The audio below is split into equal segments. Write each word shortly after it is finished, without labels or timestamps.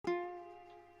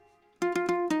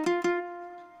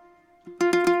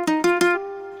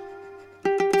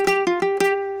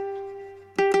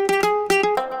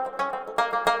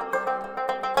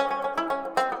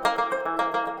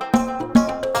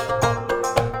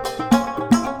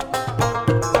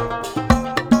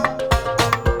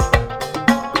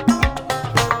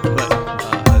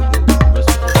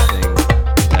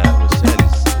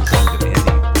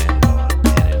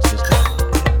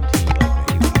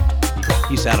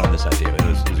on this idea. It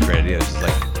was a great idea. It's just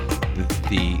like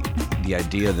the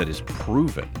idea that is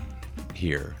proven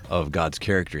here of God's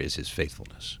character is his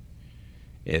faithfulness.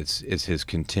 It's his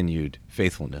continued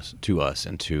faithfulness to us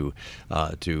and to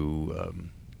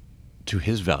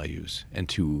his values and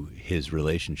to his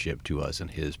relationship to us and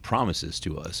his promises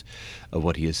to us of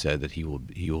what he has said that he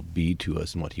will be to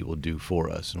us and what he will do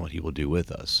for us and what he will do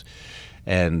with us.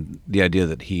 And the idea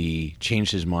that he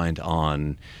changed his mind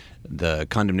on the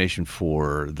condemnation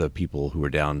for the people who were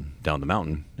down the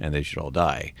mountain and they should all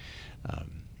die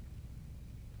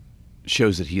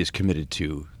shows that he is committed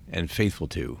to and faithful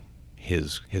to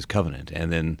his covenant.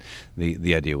 And then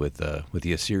the idea with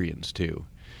the Assyrians too.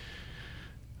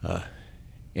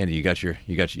 Andy, you got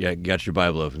your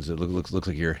Bible open. So it looks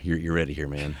like you're ready here,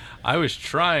 man. I was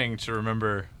trying to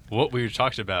remember what we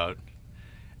talked about,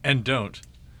 and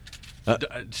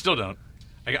still don't.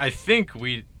 I think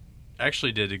we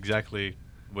actually did exactly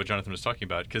what Jonathan was talking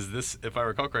about, because this, if I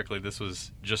recall correctly, this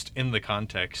was just in the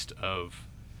context of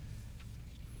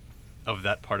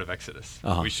that part of Exodus.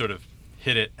 Uh-huh. We sort of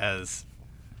hit it as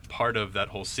part of that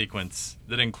whole sequence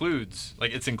that includes,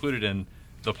 like, it's included in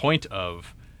the point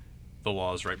of the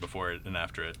laws right before it and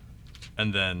after it,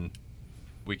 and then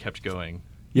we kept going.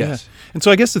 Yes. Yeah. And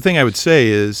so I guess the thing I would say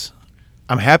is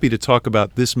I'm happy to talk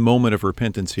about this moment of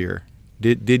repentance here.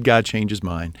 Did God change his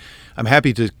mind? I'm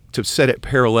happy to set it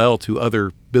parallel to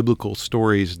other biblical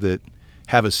stories that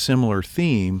have a similar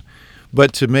theme,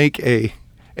 but to make a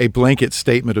blanket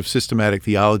statement of systematic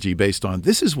theology based on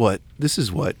this is what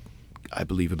I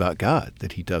believe about God,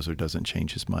 that he does or doesn't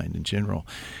change his mind in general,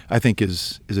 I think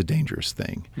is a dangerous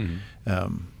thing.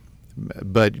 Mm-hmm.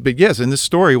 But yes, in this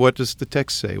story, what does the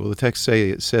text say? Well, the text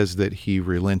says that he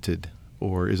relented,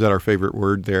 or is that our favorite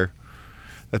word there?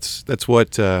 That's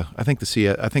what I think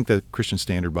I think the Christian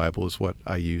Standard Bible is what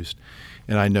I used,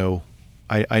 and I know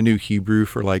I knew Hebrew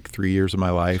for like 3 years of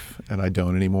my life, and I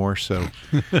don't anymore. So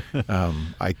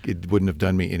it wouldn't have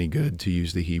done me any good to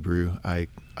use the Hebrew. I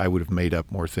would have made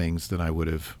up more things than I would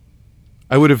have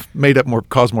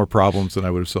caused more problems than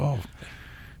I would have solved.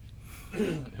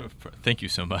 Thank you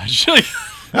so much.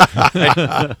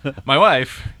 My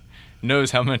wife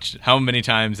knows how many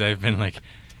times I've been like,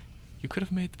 you could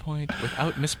have made the point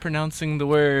without mispronouncing the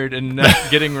word and not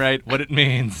getting right what it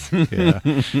means.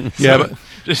 Yeah. But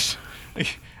just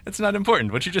it's not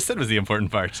important. What you just said was the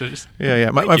important part. So just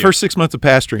My first 6 months of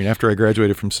pastoring after I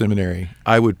graduated from seminary,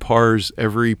 I would parse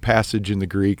every passage in the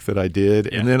Greek that I did,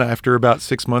 and then after about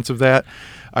 6 months of that,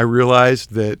 I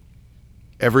realized that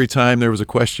every time there was a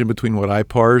question between what I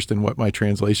parsed and what my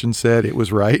translation said, it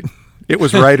was right. It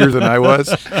was righter than I was.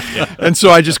 Yeah. And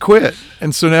so I just quit.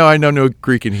 And so now I know no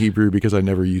Greek and Hebrew because I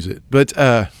never use it. But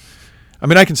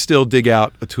I can still dig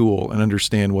out a tool and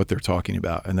understand what they're talking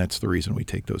about, and that's the reason we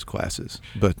take those classes.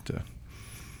 But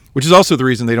which is also the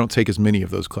reason they don't take as many of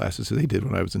those classes as they did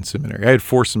when I was in seminary. I had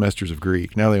 4 semesters of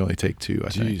Greek. Now they only take 2, I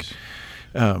think.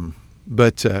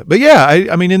 But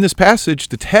in this passage,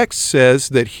 the text says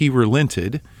that he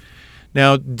relented.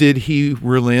 Now, did he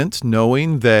relent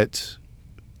knowing that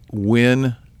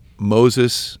when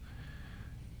Moses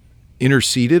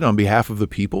interceded on behalf of the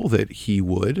people that he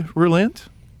would relent?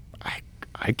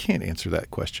 I can't answer that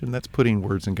question. That's putting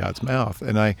words in God's mouth.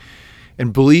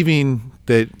 And believing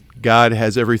that God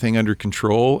has everything under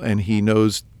control and he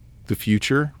knows the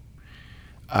future,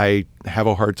 I have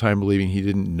a hard time believing he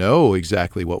didn't know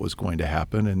exactly what was going to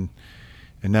happen. And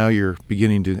now you're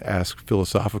beginning to ask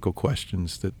philosophical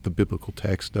questions that the biblical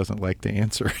text doesn't like to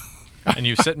answer. And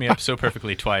you've set me up so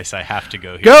perfectly twice, I have to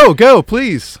go here. Go,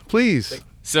 please.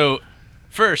 So,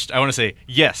 first, I want to say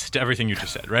yes to everything you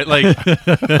just said, right?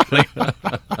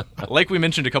 Like we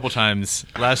mentioned a couple times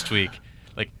last week,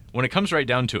 like when it comes right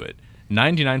down to it,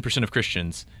 99% of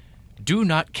Christians do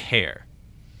not care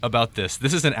about this.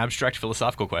 This is an abstract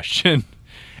philosophical question,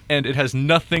 and it has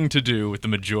nothing to do with the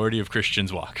majority of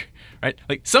Christians' walk, right?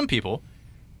 Like some people,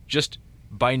 just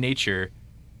by nature,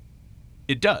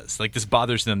 it does. Like this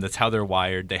bothers them. That's how they're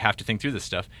wired. They have to think through this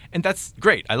stuff. And that's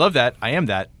great. I love that. I am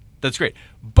that. That's great.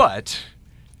 But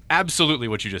absolutely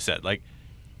what you just said, like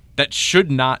that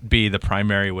should not be the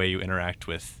primary way you interact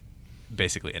with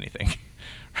basically anything,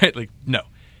 right? Like, no.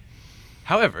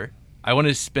 However, I want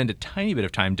to spend a tiny bit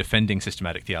of time defending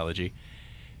systematic theology.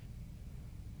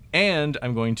 And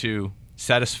I'm going to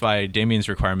satisfy Damien's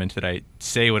requirement that I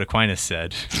say what Aquinas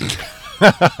said.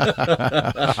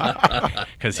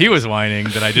 Because he was whining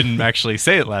that I didn't actually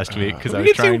say it last week because I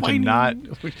was trying to not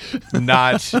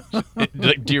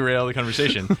derail the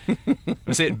conversation. I'm going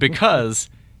to say it because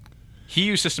he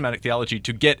used systematic theology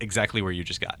to get exactly where you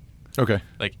just got. Okay.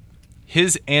 Like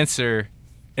his answer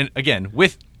And again,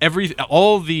 with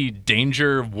all the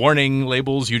danger warning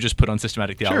labels you just put on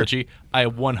systematic theology, I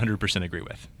 100% agree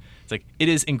with. It's like it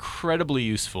is incredibly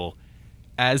useful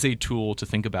as a tool to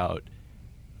think about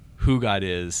who God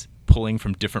is, pulling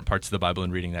from different parts of the Bible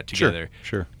and reading that together.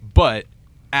 Sure. But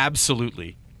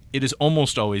absolutely, it is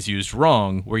almost always used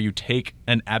wrong, where you take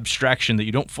an abstraction that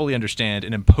you don't fully understand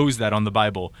and impose that on the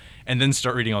Bible and then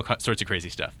start reading all sorts of crazy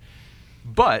stuff.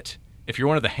 But if you're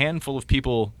one of the handful of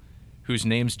people whose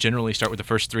names generally start with the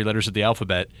first 3 letters of the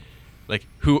alphabet, like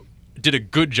who did a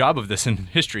good job of this in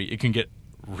history, it can get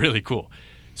really cool.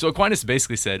 So Aquinas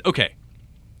basically said, okay,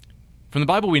 from the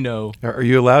Bible we know... Are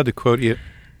you allowed to quote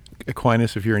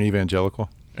Aquinas if you're an evangelical?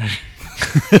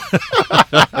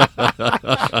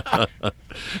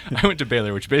 I went to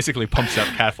Baylor, which basically pumps out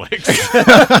Catholics.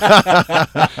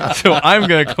 So I'm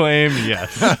going to claim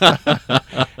yes.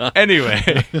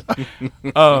 Anyway,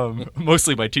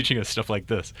 mostly by teaching us stuff like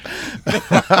this.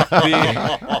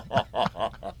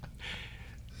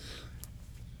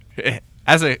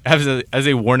 As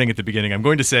a warning at the beginning, I'm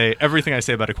going to say everything I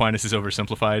say about Aquinas is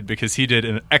oversimplified because he did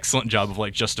an excellent job of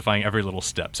like justifying every little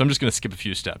step. So I'm just going to skip a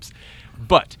few steps.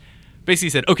 But basically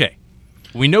he said, okay,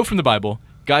 we know from the Bible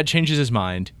God changes his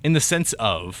mind in the sense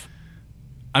of,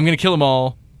 I'm going to kill them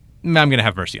all, I'm going to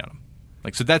have mercy on them.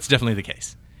 Like, so that's definitely the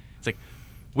case. It's like,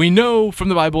 we know from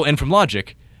the Bible and from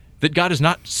logic that God is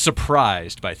not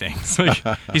surprised by things. Like,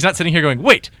 he's not sitting here going,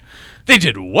 wait, they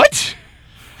did what?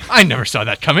 I never saw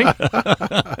that coming.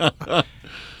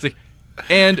 It's like,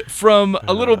 and from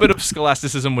a little bit of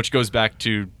scholasticism, which goes back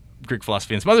to Greek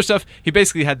philosophy and some other stuff, he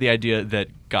basically had the idea that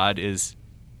God is,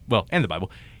 well, and the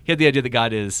Bible, he had the idea that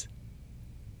God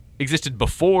existed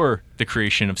before the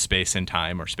creation of space and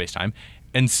time, or space-time,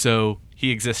 and so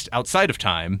he exists outside of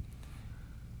time,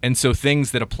 and so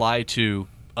things that apply to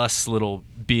us little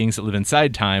beings that live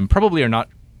inside time probably are not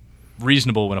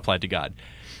reasonable when applied to God.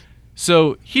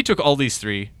 So he took all these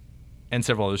 3 and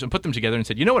several others and put them together and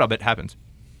said, you know what I'll bet happens?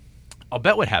 I'll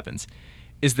bet what happens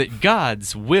is that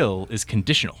God's will is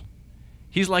conditional.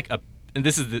 He's like and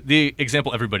this is the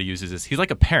example everybody uses, is he's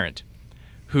like a parent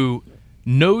who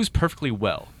knows perfectly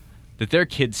well that their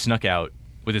kid snuck out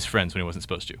with his friends when he wasn't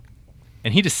supposed to.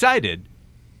 And he decided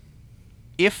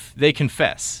if they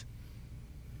confess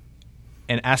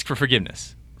and ask for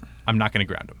forgiveness, I'm not going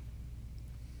to ground them.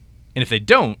 And if they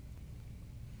don't,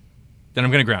 then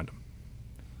I'm going to ground them.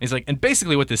 And he's like, and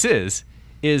basically what this is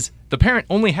the parent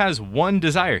only has one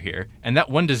desire here, and that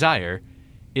one desire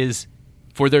is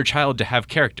for their child to have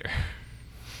character.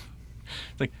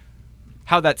 Like,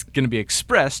 how that's going to be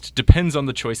expressed depends on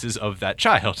the choices of that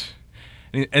child.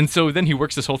 And so then he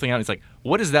works this whole thing out. And he's like,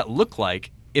 what does that look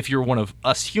like if you're one of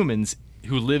us humans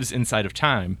who lives inside of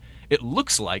time? It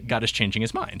looks like God is changing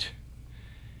his mind.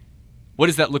 What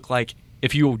does that look like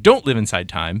if you don't live inside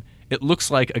time? It looks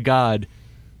like a God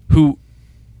who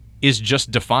is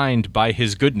just defined by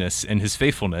his goodness and his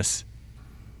faithfulness.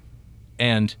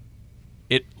 And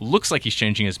it looks like he's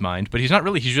changing his mind, but he's not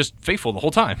really. He's just faithful the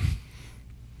whole time.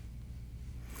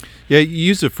 Yeah, you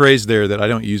use a phrase there that I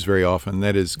don't use very often.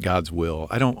 That is God's will.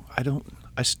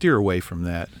 I steer away from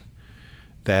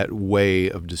that way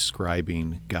of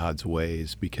describing God's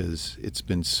ways because it's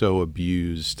been so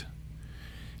abused.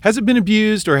 Has it been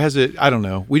abused or has it? I don't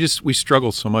know. We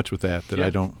struggle so much with that Yeah.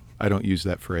 I don't use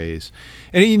that phrase.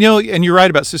 And and you're right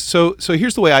about so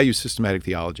here's the way I use systematic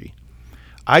theology.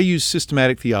 I use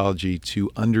systematic theology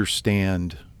to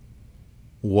understand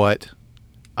what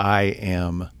I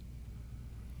am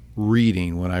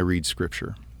reading when I read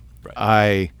Scripture. Right.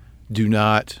 I do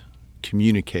not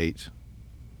communicate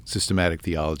systematic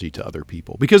theology to other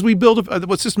people because we build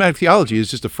what systematic theology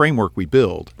is just a framework we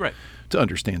build to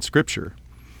understand Scripture.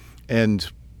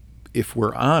 And if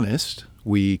we're honest,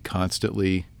 we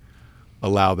constantly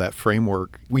allow that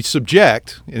framework. We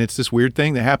subject, and it's this weird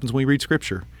thing that happens when we read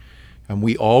Scripture, and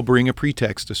we all bring a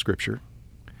pretext to Scripture.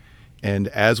 And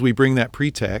as we bring that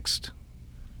pretext,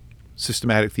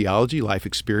 systematic theology, life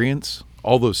experience,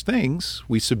 all those things,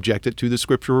 we subject it to the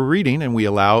Scripture we're reading, and we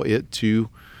allow it to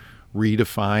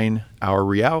redefine our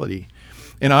reality.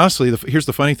 And honestly, here's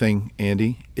the funny thing,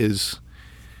 Andy, is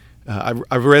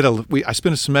I've read I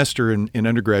spent a semester in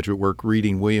undergraduate work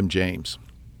reading William James,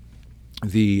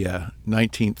 the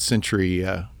 19th century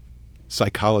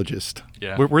psychologist.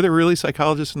 Yeah. Were there really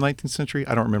psychologists in the 19th century?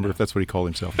 I don't remember if that's what he called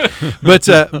himself.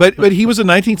 But he was a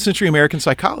 19th century American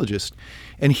psychologist,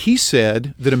 and he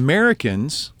said that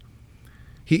Americans.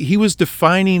 He was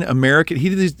defining American.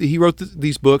 He wrote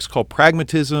these books called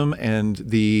Pragmatism and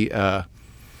the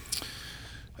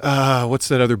what's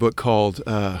that other book called?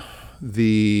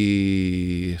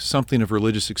 The something of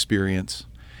religious experience.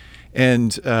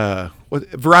 And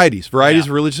varieties of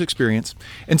religious experience.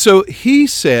 And so he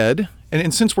said,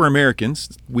 and since we're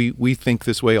Americans, we think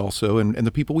this way also, and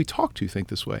the people we talk to think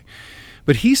this way.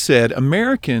 But he said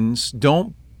Americans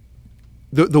don't,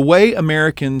 the way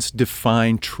Americans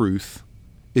define truth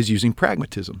is using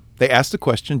pragmatism. They ask the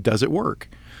question, does it work?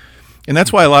 And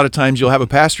that's why a lot of times you'll have a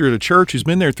pastor at a church who's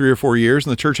been there 3 or 4 years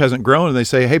and the church hasn't grown, and they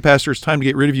say, hey, pastor, it's time to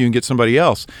get rid of you and get somebody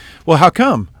else. Well, how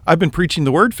come? I've been preaching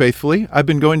the word faithfully. I've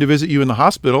been going to visit you in the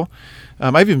hospital.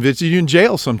 I've even visited you in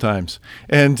jail sometimes.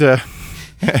 And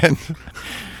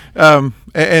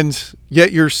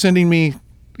yet you're sending me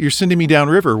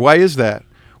downriver. Why is that?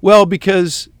 Well,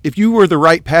 because if you were the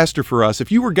right pastor for us,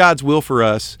 if you were God's will for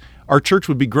us, our church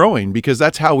would be growing, because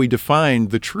that's how we define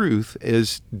the truth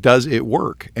is, does it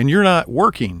work? And you're not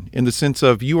working in the sense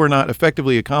of you are not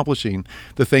effectively accomplishing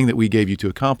the thing that we gave you to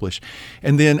accomplish.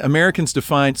 And then Americans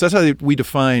define, so that's how we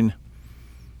define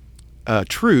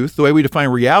truth. The way we define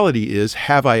reality is,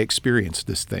 have I experienced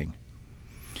this thing?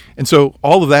 And so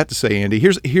all of that to say, Andy,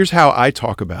 here's how I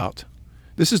talk about,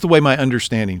 this is the way my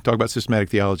understanding, talk about systematic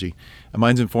theology, and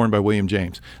mine's informed by William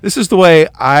James. This is the way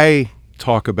I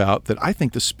talk about that. I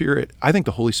think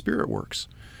the Holy Spirit works.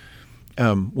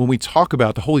 When we talk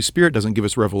about the Holy Spirit doesn't give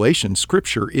us revelation,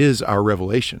 Scripture is our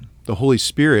revelation. The Holy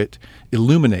Spirit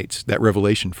illuminates that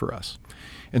revelation for us.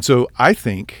 And so I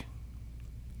think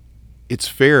it's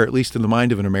fair, at least in the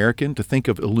mind of an American, to think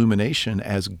of illumination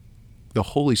as the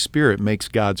Holy Spirit makes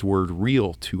God's word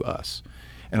real to us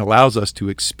and allows us to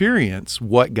experience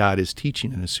what God is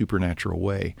teaching in a supernatural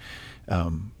way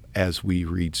as we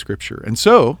read Scripture. And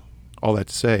so, all that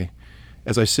to say,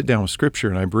 as I sit down with Scripture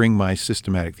and I bring my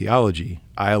systematic theology,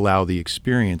 I allow the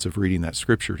experience of reading that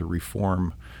Scripture to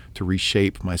reform, to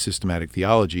reshape my systematic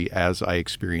theology as I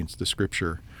experience the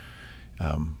Scripture.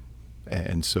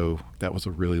 And so that was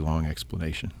a really long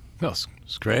explanation. No, it's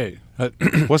great.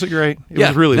 Was it great? It Yeah,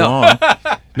 was really no. long.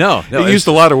 No, It used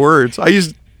a lot of words. I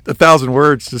used 1,000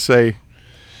 words to say.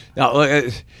 No,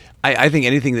 I think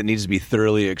anything that needs to be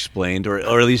thoroughly explained, or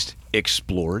at least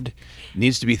explored,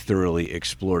 needs to be thoroughly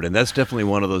explored. And that's definitely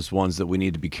one of those ones that we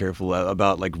need to be careful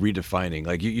about, like redefining.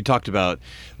 Like you talked about,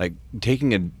 like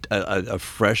taking a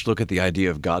fresh look at the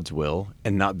idea of God's will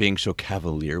and not being so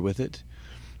cavalier with it.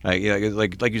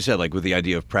 Like you said, like with the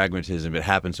idea of pragmatism, it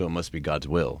happened, so it must be God's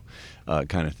will,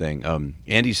 kind of thing.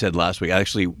 Andy said last week,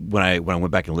 actually, when I went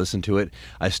back and listened to it,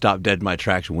 I stopped dead in my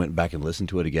tracks and went back and listened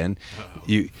to it again.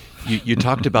 You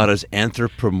talked about us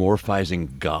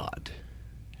anthropomorphizing God.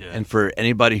 Yeah. And for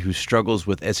anybody who struggles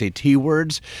with SAT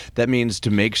words, that means to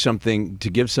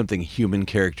give something human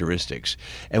characteristics.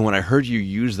 And when I heard you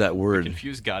use that word,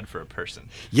 confuse God for a person.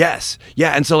 Yes,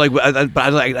 yeah. And so, like,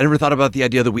 I never thought about the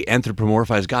idea that we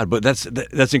anthropomorphize God, but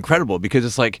that's incredible, because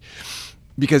it's like,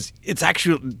 because it's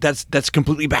actually that's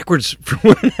completely backwards from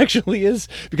what it actually is,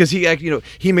 because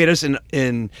he made us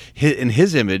in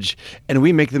his image, and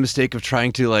we make the mistake of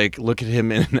trying to like look at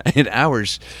him in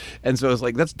ours, and so it's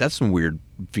like that's some weird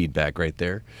feedback right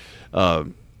there.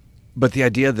 But the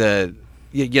idea that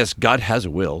yes, God has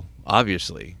a will,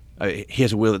 obviously. He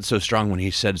has a will that's so strong, when he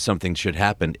said something should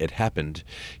happen, it happened.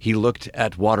 He looked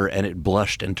at water and it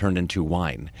blushed and turned into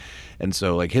wine, and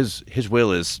so like his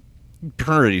will is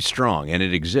pretty strong, and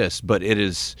it exists, but it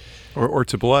is or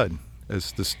to blood,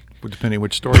 as this, depending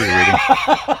which story you're reading.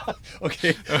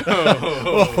 Okay.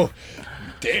 Oh,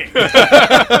 dang.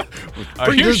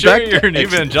 Are you sure you're an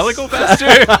evangelical pastor?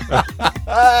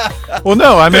 Well,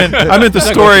 no, I meant the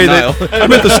story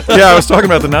that I was talking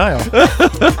about the Nile.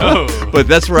 Oh. But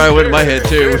that's where I went in my head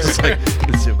too. It's like,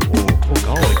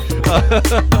 golly.